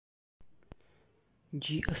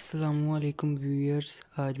जी अस्सलामुअलैकुम व्यूअर्स,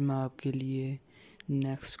 आज मैं आपके लिए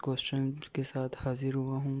नेक्स्ट क्वेश्चन के साथ हाज़िर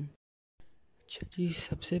हुआ हूँ। अच्छा जी,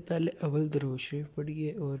 सबसे पहले अव्वल दरूद शरीफ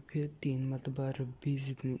पढ़िए और फिर 3 मरतबा रब्बी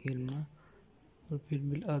ज़िदनी इल्मा और फिर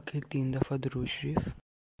बिल आखिर 3 दफ़ा दरूद शरीफ।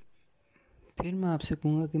 फिर मैं आपसे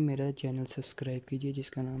कहूँगा कि मेरा चैनल सब्सक्राइब कीजिए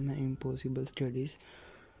जिसका नाम है इम्पॉसिबल स्टडीज़,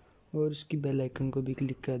 और उसकी बेल आइकन को भी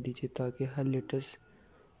क्लिक कर दीजिए ताकि हर लेटेस्ट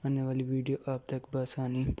आने वाली वीडियो आप तक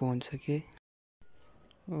बआसानी पहुँच सके।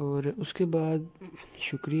 और उसके बाद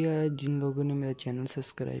शुक्रिया जिन लोगों ने मेरा चैनल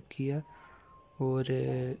सब्सक्राइब किया और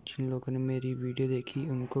जिन लोगों ने मेरी वीडियो देखी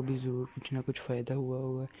उनको भी ज़रूर कुछ ना कुछ फ़ायदा हुआ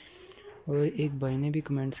होगा। और एक भाई ने भी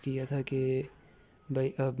कमेंट्स किया था कि भाई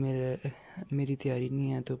अब मेरी तैयारी नहीं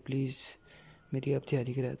है तो प्लीज़ मेरी आप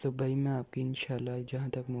तैयारी कराएं। तो भाई मैं आपकी इंशाल्लाह जहाँ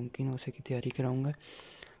तक मुमकिन हो सके तैयारी कराऊँगा।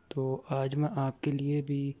 तो आज मैं आपके लिए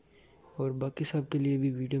भी और बाकी सब के लिए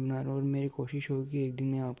भी वीडियो बना रहा हूँ और मेरी कोशिश होगी कि एक दिन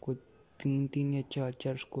मैं आपको 3 या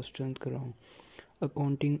 4 क्वेश्चन कराऊँ,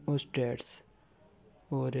 अकाउंटिंग और स्टैट्स,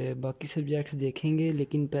 और बाकी सब्जेक्ट्स देखेंगे,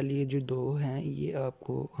 लेकिन पहले ये जो 2 हैं ये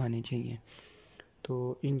आपको आने चाहिए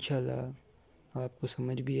तो इंशाल्लाह आपको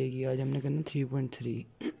समझ भी आएगी। आज हमने करना 3.3।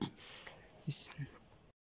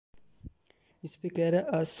 इस पे कह रहा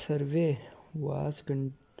है अ सर्वे was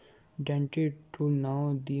conducted to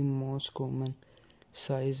now the most common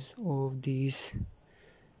size of these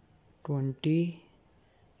 20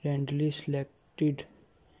 randomly selected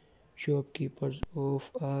shopkeepers of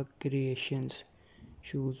a creations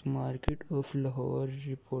shoes market of Lahore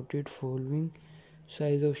reported following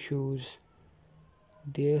size of shoes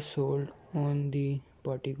they sold on the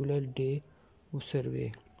particular day of survey।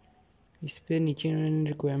 इस पे नीचे उन्होंने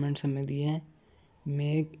requirements हमें दिए हैं।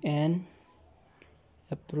 Make an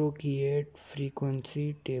appropriate frequency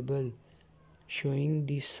table showing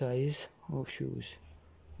the size of shoes।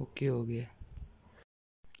 Okay हो गया।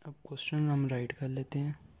 अब क्वेश्चन हम राइट कर लेते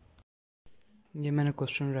हैं। ये मैंने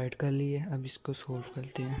क्वेश्चन राइट कर लिया है, अब इसको सोल्व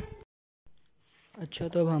करते हैं। अच्छा,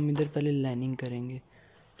 तो अब हम इधर पहले लाइनिंग करेंगे।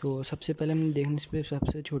 तो सबसे पहले हमने देखना इस पर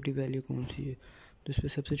सबसे छोटी वैल्यू कौन सी है। तो इस पर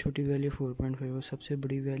सबसे छोटी वैल्यू 4.5 और सबसे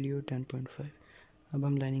बड़ी वैल्यू 10.5। अब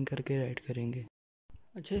हम लाइनिंग करके राइट करेंगे।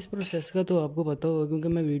 अच्छा, इस प्रोसेस का तो आपको पता होगा क्योंकि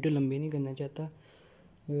मैं वीडियो लंबी नहीं करना चाहता,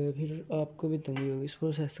 फिर आपको भी तंगी होगी। इस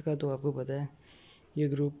प्रोसेस का तो आपको पता है। ये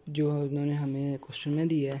ग्रुप जो उन्होंने हमें क्वेश्चन में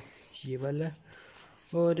दिया है ये वाला,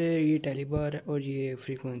 और ये टैली बार और ये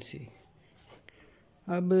फ्रीक्वेंसी।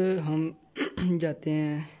 अब हम जाते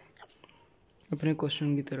हैं अपने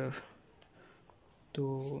क्वेश्चन की तरफ।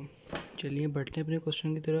 तो चलिए बढ़ते हैं अपने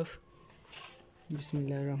क्वेश्चन की तरफ।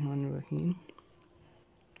 बिस्मिल्लाहिर्रहमानिर्रहीम।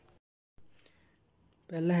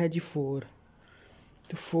 पहला है जी 4।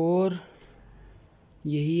 तो 4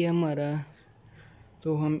 यही है हमारा,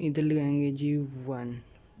 तो हम इधर लगाएंगे जी 1।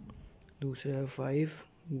 दूसरा है 5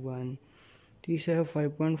 1। तीसरा है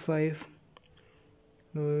 5.5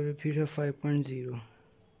 और फिर है 5.0।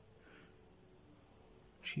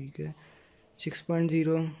 ठीक है,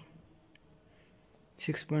 6.0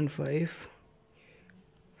 6.5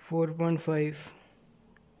 4.5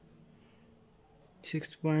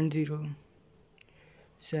 6.0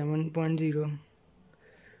 7.0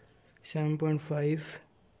 7.5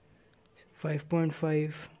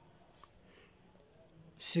 5.5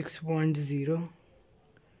 6.0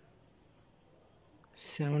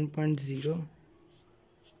 7.0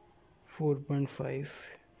 4.5।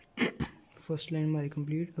 फर्स्ट लाइन हमारी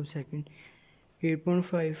कंप्लीट। अब सेकंड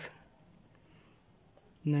 8.5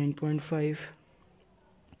 9.5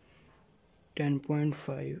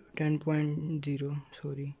 10.5 10.0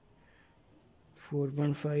 सॉरी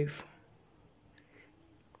 4.5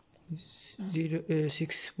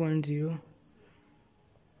 6.0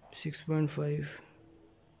 6.5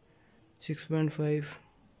 6.5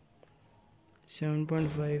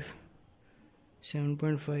 7.5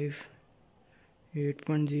 7.5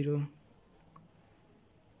 8.0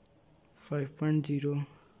 5.0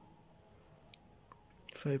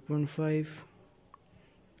 5.5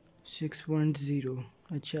 6.0।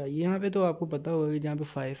 अच्छा, यहाँ पे तो आपको पता होगा कि जहाँ पे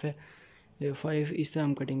 5 है 5 इस तरह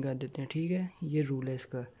हम कटिंग कर देते हैं। ठीक है, ये रूल है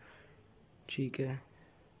इसका। ठीक है,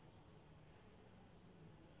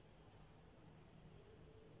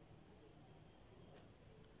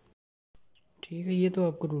 ठीक है, ये तो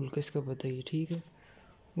आपको रूल का इसका पता ही है। ठीक है,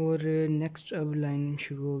 और नेक्स्ट अब लाइन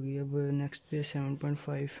शुरू होगी। अब नेक्स्ट पे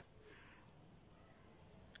 7.5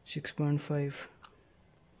 6.5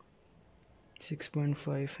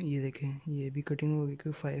 6.5। ये देखें, ये भी कटिंग होगी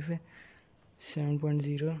क्योंकि 5 है।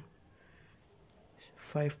 7.0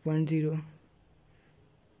 5.0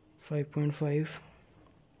 5.5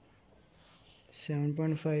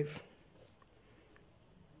 7.5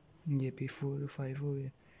 ये भी 4 5 हो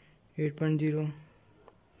गया। 8.0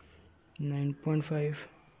 9.5,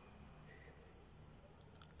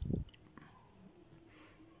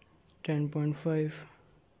 10.5,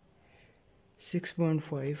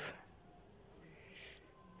 6.5,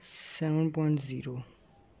 7.0,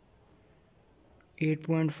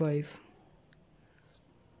 8.5,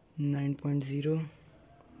 9.0,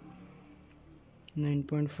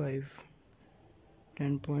 9.5,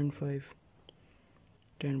 10.5,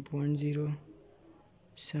 10.0,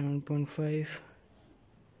 7.5,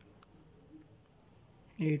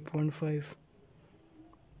 8.5,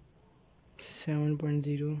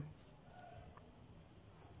 7.0,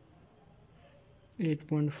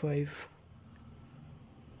 8.5,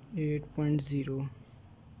 8.0,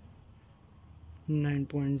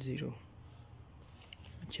 9.0।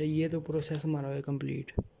 अच्छा, ये तो प्रोसेस हमारा है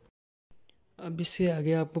कंप्लीट। अब इससे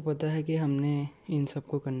आगे आपको पता है कि हमने इन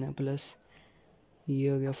सबको करना है प्लस। ये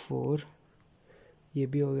हो गया 4, ये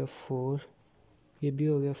भी हो गया 4, ये भी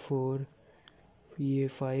हो गया 4, ये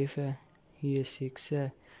 5 है, ये 6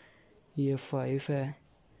 है, ये 5 है,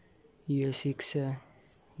 ये 6 है,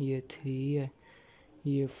 ये 3 है,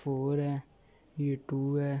 ये 4 है, ये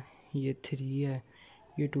 2 है, ये 3 है,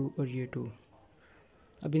 ये 2 और ये 2।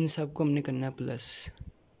 अब इन सब को हमने करना है प्लस।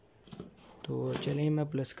 तो चलिए मैं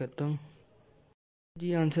प्लस करता हूँ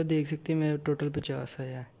जी। आंसर देख सकते हैं, मेरा टोटल 50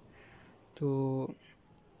 आया है। तो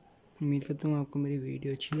उम्मीद करता हूँ आपको मेरी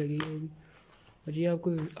वीडियो अच्छी लगी होगी। और ये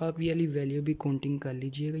आप ये वाली वैल्यू भी काउंटिंग कर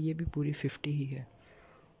लीजिएगा, ये भी पूरी 50 ही है।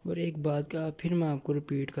 और एक बात का फिर मैं आपको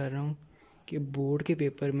रिपीट कर रहा हूँ कि बोर्ड के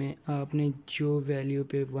पेपर में आपने जो वैल्यू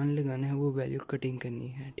पे 1 लगाना है वो वैल्यू कटिंग करनी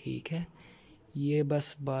है, ठीक है। ये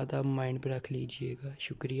बस बात आप माइंड पे रख लीजिएगा।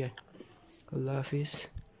 शुक्रिया, अल्लाह हाफिज़।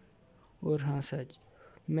 और हाँ सच,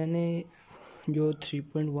 मैंने जो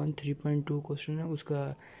 3.1 3.2 क्वेश्चन है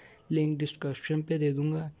उसका लिंक डिस्क्रिप्शन पे दे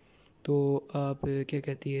दूँगा। तो आप क्या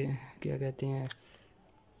कहते हैं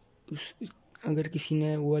उस अगर किसी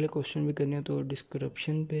ने वो वाले क्वेश्चन भी करने हैं तो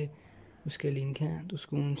डिस्क्रिप्शन पे उसके लिंक हैं, तो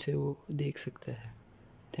उसको उनसे वो देख सकता है।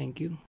 Thank you.